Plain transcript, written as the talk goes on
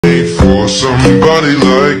handmade for somebody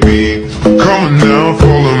like me. Come on now,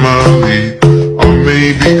 follow my lead. I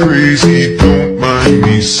may be crazy, don't mind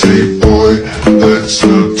me. Say boy, let's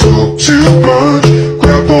not talk too much.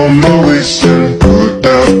 Grab on my waist and put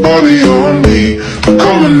that body on me.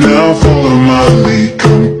 Come on now, follow my lead.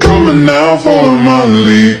 Come on now, follow my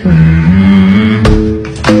lead.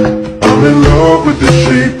 I'm in love with the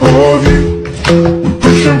shape of you. We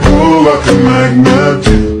push and pull like a magnet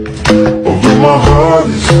do. Although my heart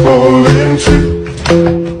is falling too.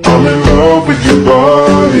 I'm in love with your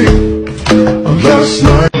body. Last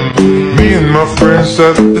night, me and my friends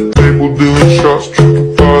sat at the table doing shots,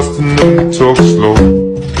 drinking fast and then we talk slow.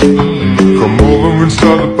 Come over and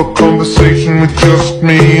start up a conversation with just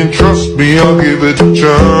me, and trust me, I'll give it a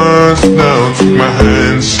chance. Now take my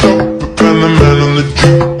hand, stop, and the man on the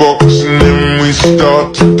jukebox, and then we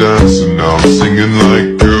start to dance. And now I'm singing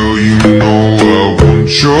like, girl, you know I want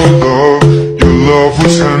your love. Your love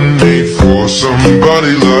was handmade for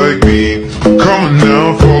somebody like me. Come on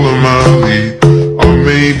now, follow my lead. I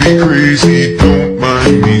may be crazy, don't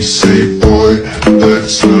mind me. Say boy,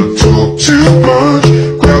 let's not talk too much.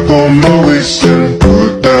 Grab on my waist and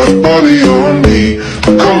put that body on me.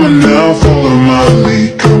 Come on now, follow my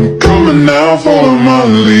lead. Come on now, follow my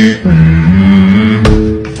lead.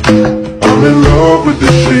 I'm in love with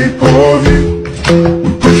the shape of you. We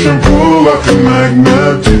push and pull like a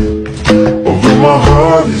magnet do. Although my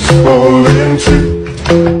heart is falling too.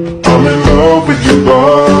 I'm in love with your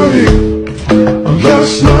body.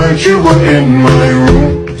 Last night you were in my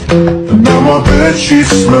room, and now my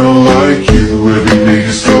bedsheets smell like you. Every day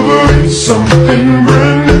discovering something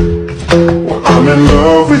brand new. Well, I'm in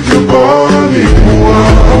love with your body.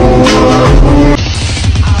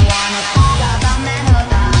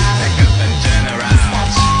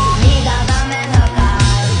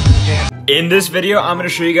 In this video, I'm going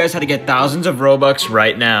to show you guys how to get thousands of Robux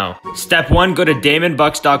right now. Step 1, go to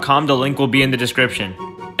damonbucks.com, the link will be in the description.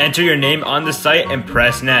 Enter your name on the site and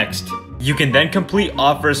press next. You can then complete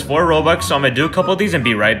offers for Robux, so I'm going to do a couple of these and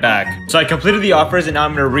be right back. So I completed the offers and now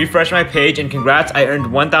I'm going to refresh my page, and congrats, I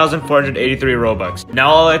earned 1,483 Robux. Now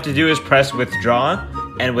all I have to do is press withdraw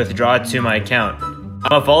and withdraw it to my account. I'm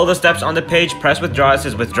gonna follow the steps on the page, press withdraw, it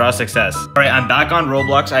says withdraw success. Alright, I'm back on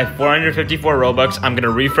Roblox, I have 454 Robux, I'm gonna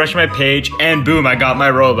refresh my page, and boom, I got my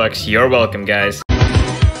Robux. You're welcome, guys.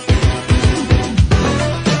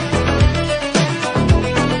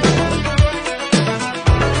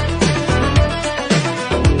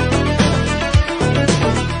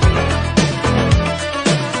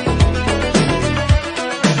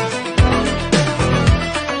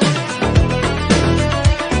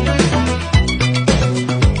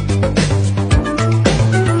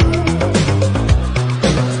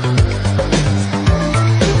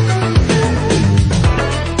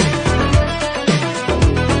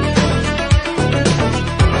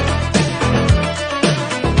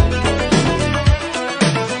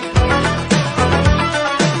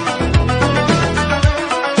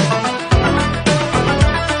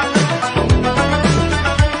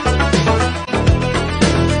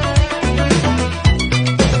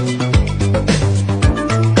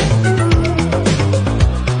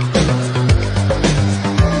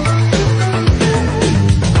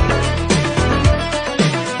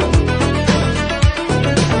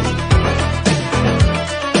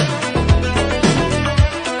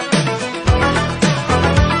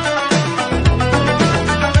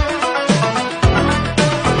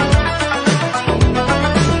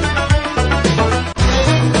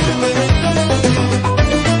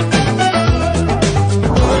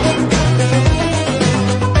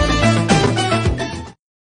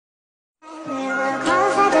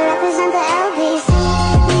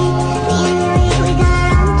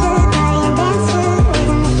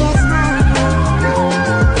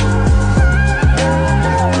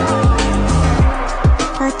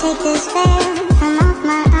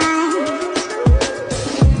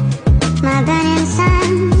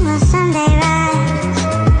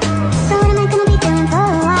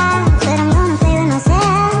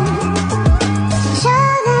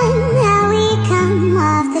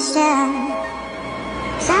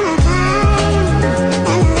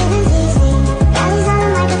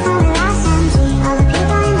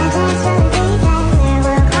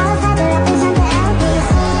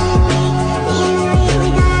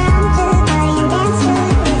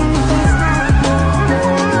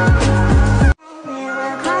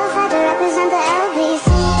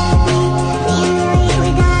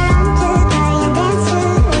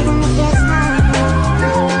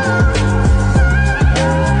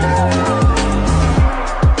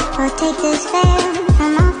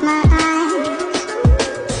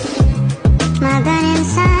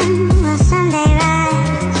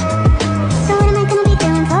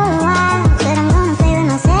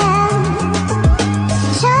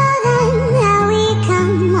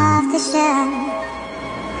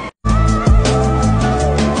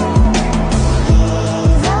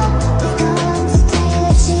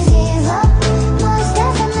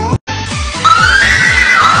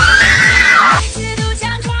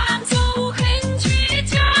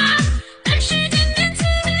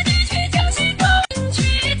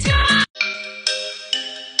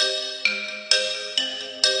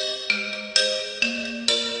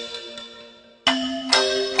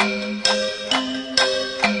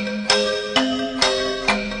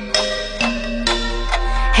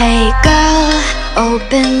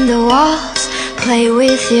 Open the walls, play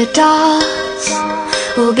with your dolls.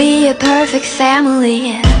 We'll be a perfect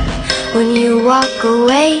family. When you walk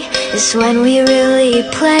away is when we really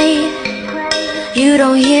play. You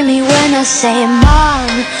don't hear me when I say, Mom,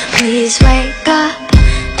 please wake up.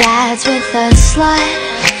 Dad's with a slut,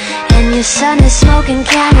 and your son is smoking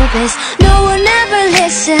cannabis. No one ever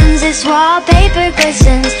listens, this wallpaper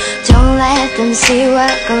glistens. Don't let them see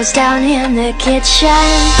what goes down in the kitchen.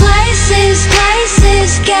 Places,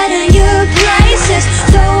 places, get in your places.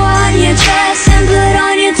 Throw on your dress and put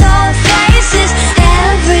on your doll faces.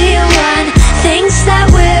 Everyone thinks that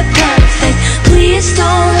we're perfect. Please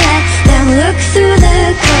don't let them look through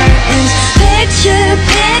the curtains. Picture,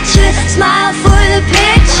 picture, smile for the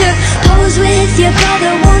picture. Pose with your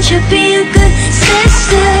brother, won't you be a good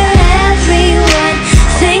sister? Everyone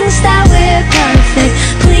thinks that we're perfect.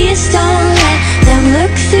 Please don't let them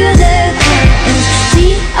look through the curtains.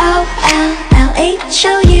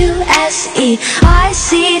 DOLLHOUSE, I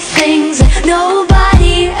see things that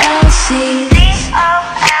nobody else sees.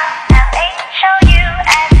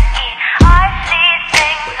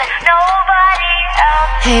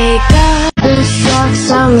 Hey girl, this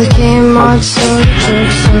sucks, I'm the Kmart soldier,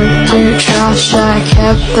 trash, I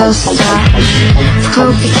kept the stash.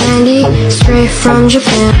 Coca candy, straight from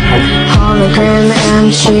Japan. Hologram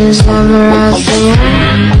and she was never at the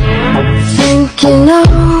end. Think you know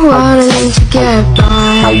what I need to get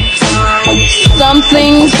by.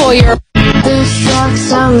 Something for your... This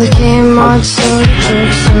sucks, I'm the Kmart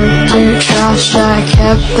soldier, trash, I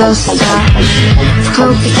kept the stash.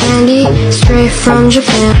 Coca candy, straight from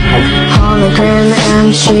Japan. Hologram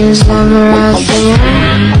and she was never at the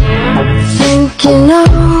end. Think you know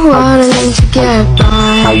what I need to get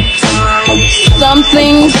by.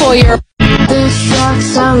 Something for your... This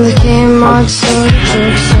sucks, I'm the Kmart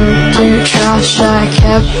soldier, trash, I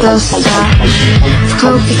kept the stash.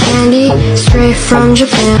 Coca candy, straight from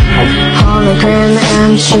Japan. Hologram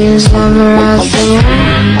and she was never at the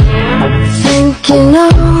end. Think you know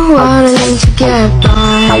what I need to get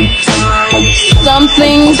by.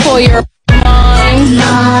 Something for your mind,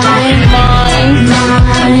 mind.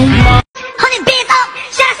 100 bands up,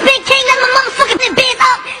 should I spit king, let my motherfucking bands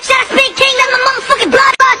up. Should I spit king, let my motherfucking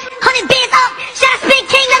blood bust. 100 bands up, should I spit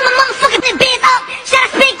king, let my motherfucking bands up. Should I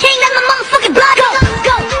spit king, let my motherfucking blood go,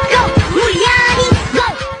 go, go, Rudiani, go.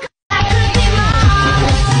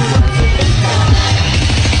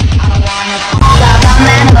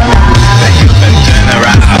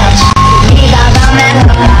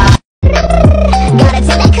 Gotta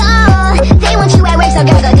take that call, they want you at work, so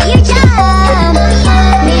gotta go.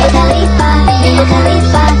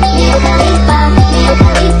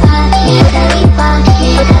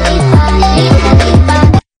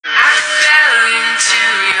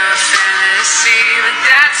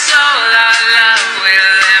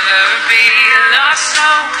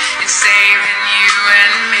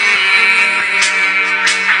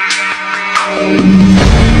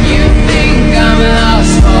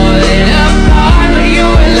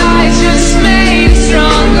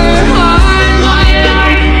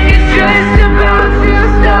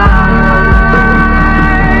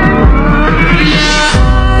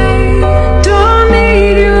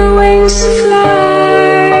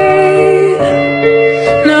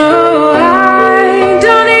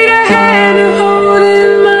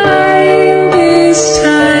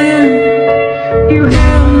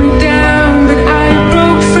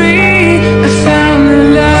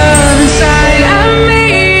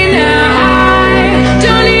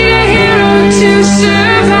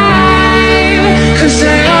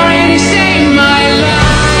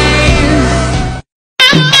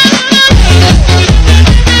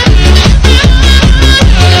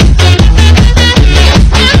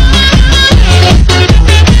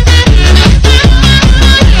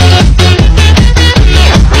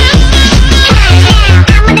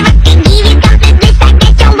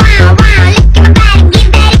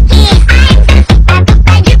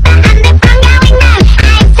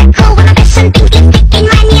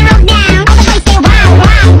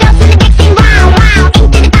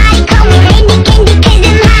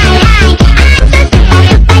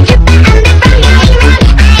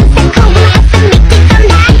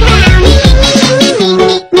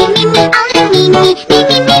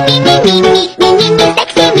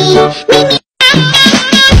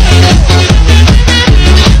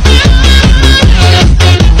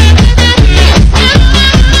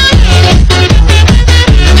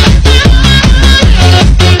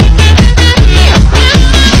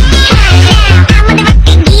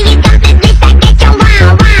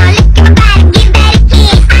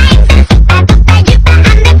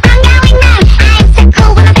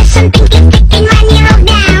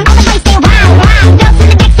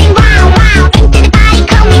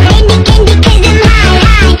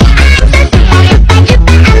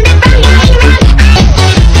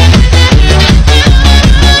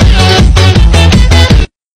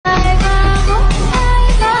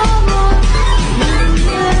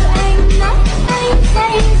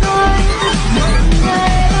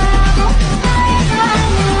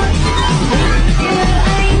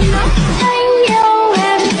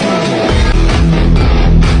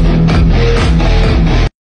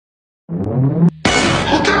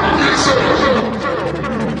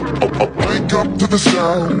 the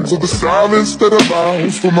sounds of the silence that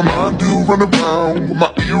allows for my mind to run around with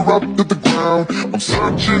my ear up to the ground. I'm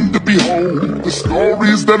searching to behold the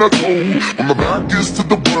stories that I told when my back is to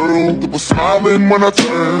the world that was smiling when I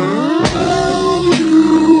turned. Tell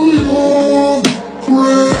you you're the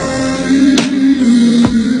greatest,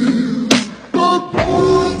 but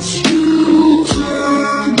once you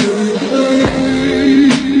turn your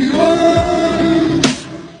head,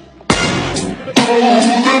 oh,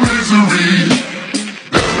 the misery.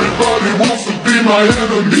 Everybody wants to be my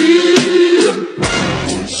enemy.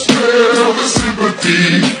 Share the sympathy.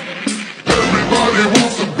 Everybody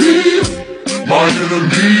wants to be my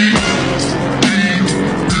enemy.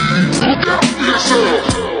 Look out for yourself.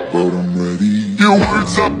 But I'm ready. Your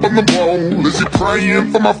words up on the wall as you're praying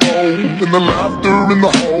for my phone, and the laughter in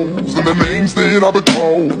the holes and the names that I've been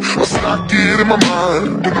called. I stack it in my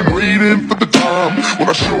mind and I'm waiting for the time when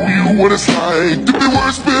I show you what it's like to be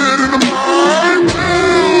worse fit in the mind.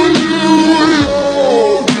 Tell you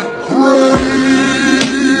you're the greatest,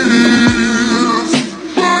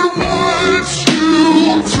 but once you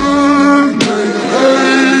turn they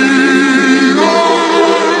hate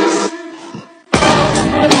us.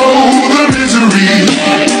 Oh, the misery.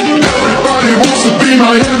 Everybody wants to be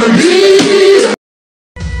my enemy.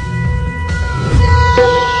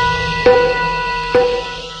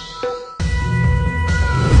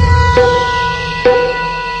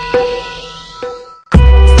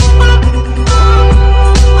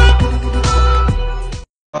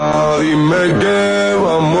 Dime qué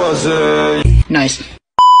vamos a hacer. Nice.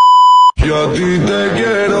 Yo a ti te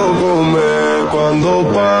quiero comer cuando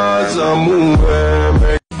pasa,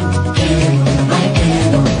 mujer.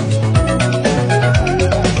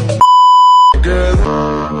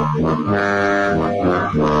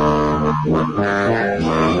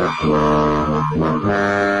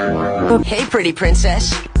 Hey, pretty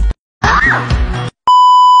princess.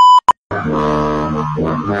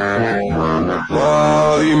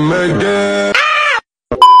 Dime qué.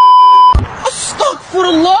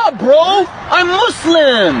 Astaghfirullah, bro. I'm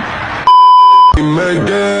Muslim. Dime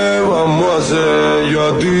qué vamos a hacer. Yo a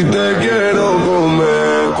ti te quiero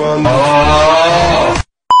comer cuando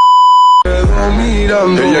quedo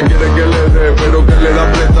mirando. Ella quiere que le dé, pero que le da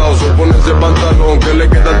apretado. Se pone ese pantalón que le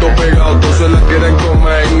queda todo pegado. Todos se la quieren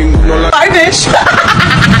comer y ninguno la. Bye, bitch.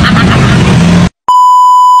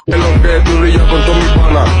 Es lo que tú brillas con toda mi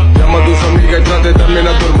pana. Llama a tus amigas y trate también a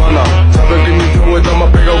tu hermana. Sabes que mi flow está más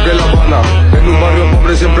pegado que La Habana. En un barrio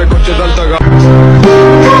pobre siempre coche de alta gama.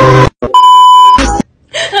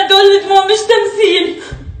 هدول دموع مش تمثيل،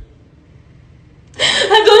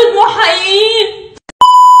 هدول دموع حقيقيين.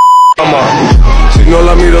 Si no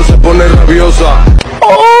la miro se pone rabiosa.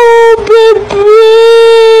 Oh, bebé.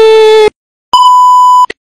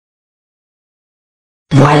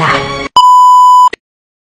 Voilà.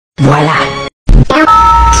 Voilà.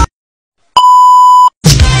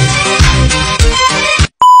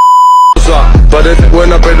 Parece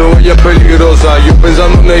buena pero ella es peligrosa. Yo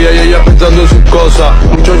pensando en ella y ella pensando en sus cosas.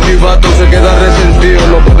 Muchos chivatos se quedan resentidos,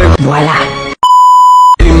 no pueden. Voilà.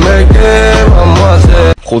 Dime qué vamos a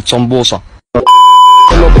hacer. Jotsambosa.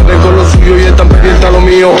 No pueden con lo suyo y están pendientes a lo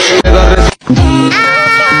mío. Queda resentido.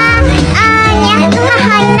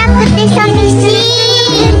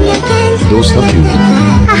 どうした急に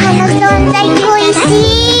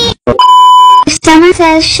If someone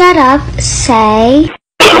says shut up, say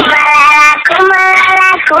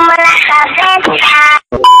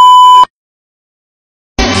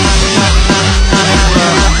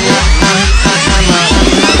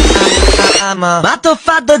I'm a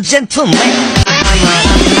motherfucker gentleman.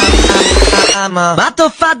 I'm a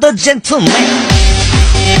motherfucker gentleman.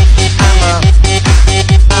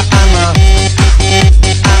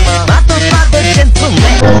 I'm a motherfucker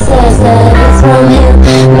gentleman. says that it's from him.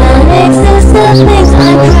 Manic sister thinks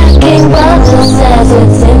I'm cracking, but who says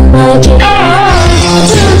it's in my genes?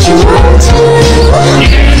 Don't you want to?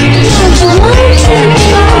 Don't you want to?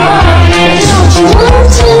 Don't you want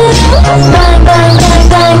to? Bang, bang, bang,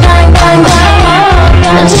 bang, bang, bang, bang.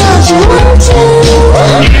 Don't you want to?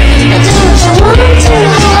 Don't you want to?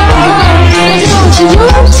 Don't you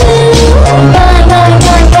want to? Bang, bang,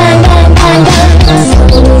 bang, bang, bang, bang, bang.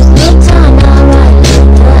 Somebody's good time, alright.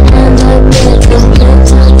 And I get the good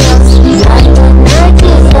time. Like the night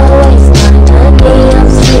is always mine.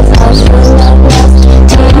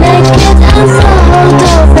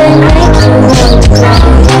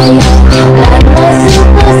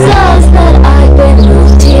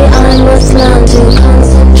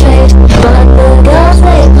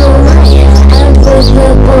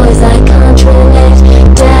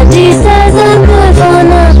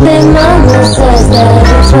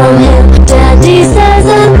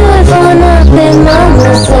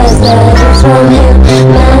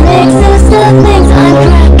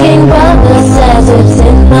 cracking bubbles says it's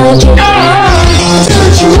in my dreams.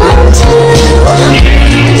 Don't you want to?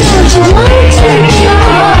 Don't you want to?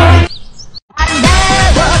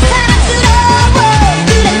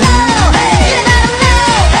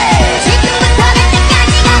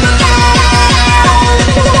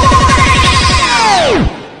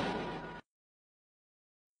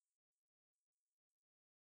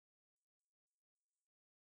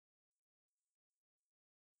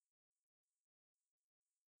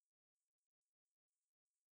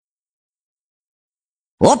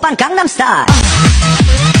 오빤 강남스타일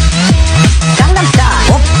강남스타일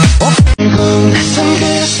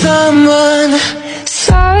Someone,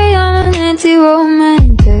 sorry I'm an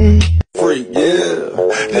anti-romantic. Freak, yeah.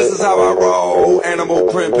 This is how I roll.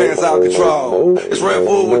 Animal print pants out control. It's Red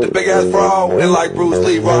Bull with the big ass bra. And like Bruce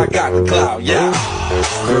Lee, I got the clout, yeah.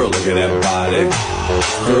 Girl, look at that body.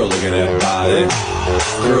 Girl, look at that body.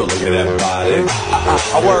 Girl, look at that body.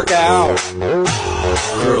 I work out.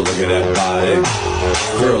 Girl, look at that body.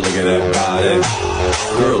 Girl, look at that body.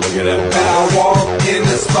 Girl, look at that body. And I walk in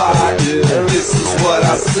the spot. This is what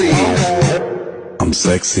I see. I'm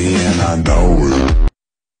sexy and I know it.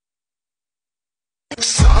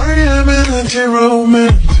 Sorry, I'm an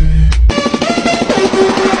anti-romantic.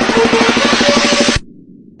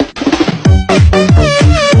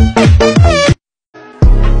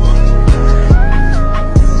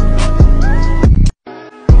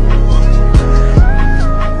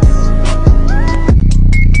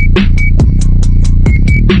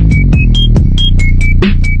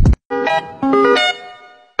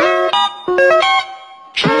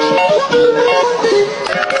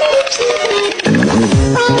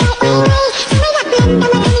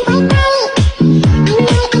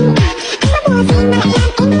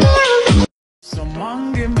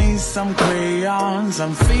 Someone give me some crayons,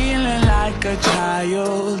 I'm feeling like a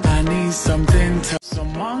child. I need something to.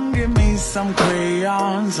 Someone give me some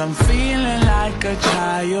crayons, I'm feeling like a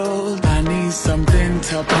child. I need something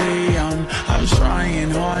to play on. I'm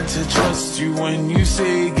trying hard to trust you when you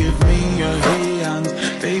say give me your hand.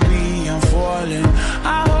 Baby, I'm falling.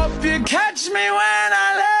 I hope you catch me when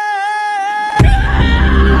I land.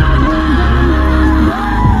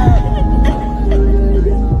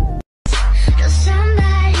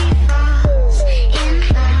 Somebody falls in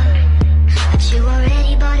love, but you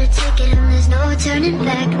already bought a ticket and there's no turning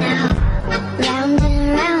back now. Round and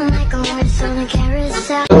round like a horse on a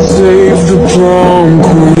carousel. Save the prom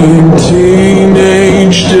queen,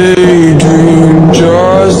 teenage daydream,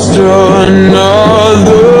 just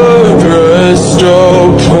another dressed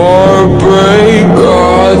up heartbreak.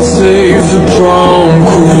 God save the prom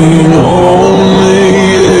queen, only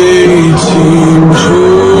 18,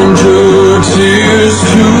 turned her tears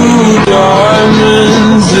to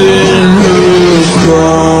diamonds in her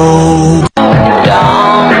crown.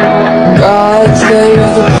 God save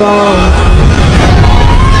the prom.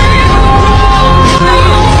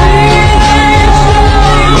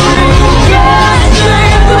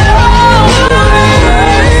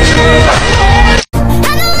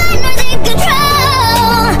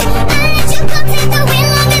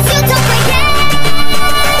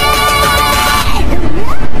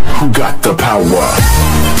 Who got the power?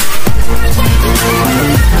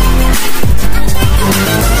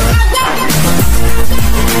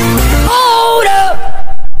 Hold up!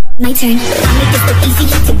 My turn. I make this look easy.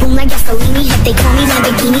 To boom like Gasolini. If they call me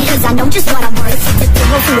Lamborghini, cause I know just what I'm worth. To 0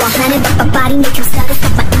 to 100, but my body make him stutter.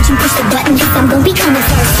 Stop my engine, push the button, cause I'm gon' be coming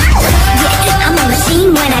first. Yeah, I'm a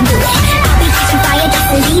machine when I do it. I'll be catching fire,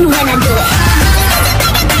 gasoline when I do it.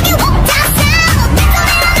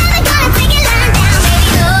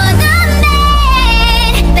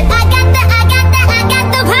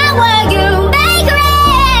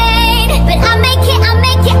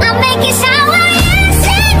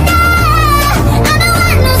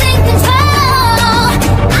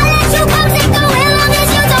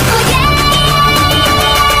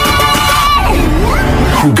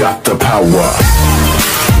 Who got the power?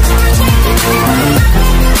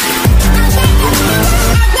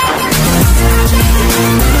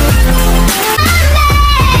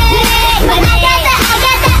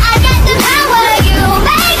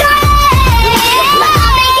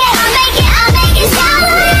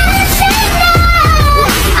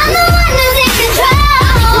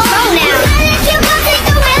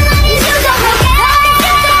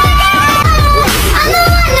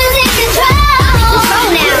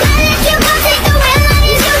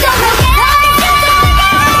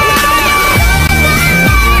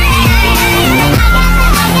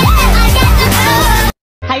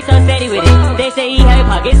 They say he had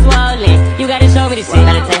pockets swollen. You gotta show me this shit.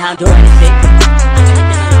 Gotta tell you how I'm doing this shit.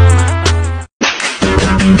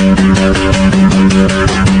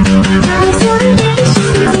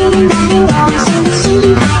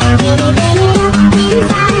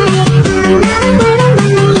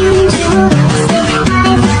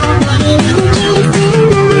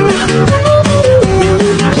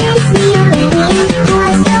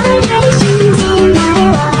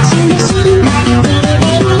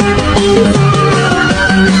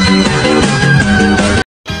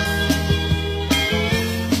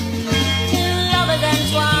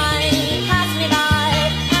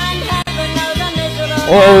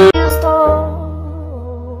 Oh.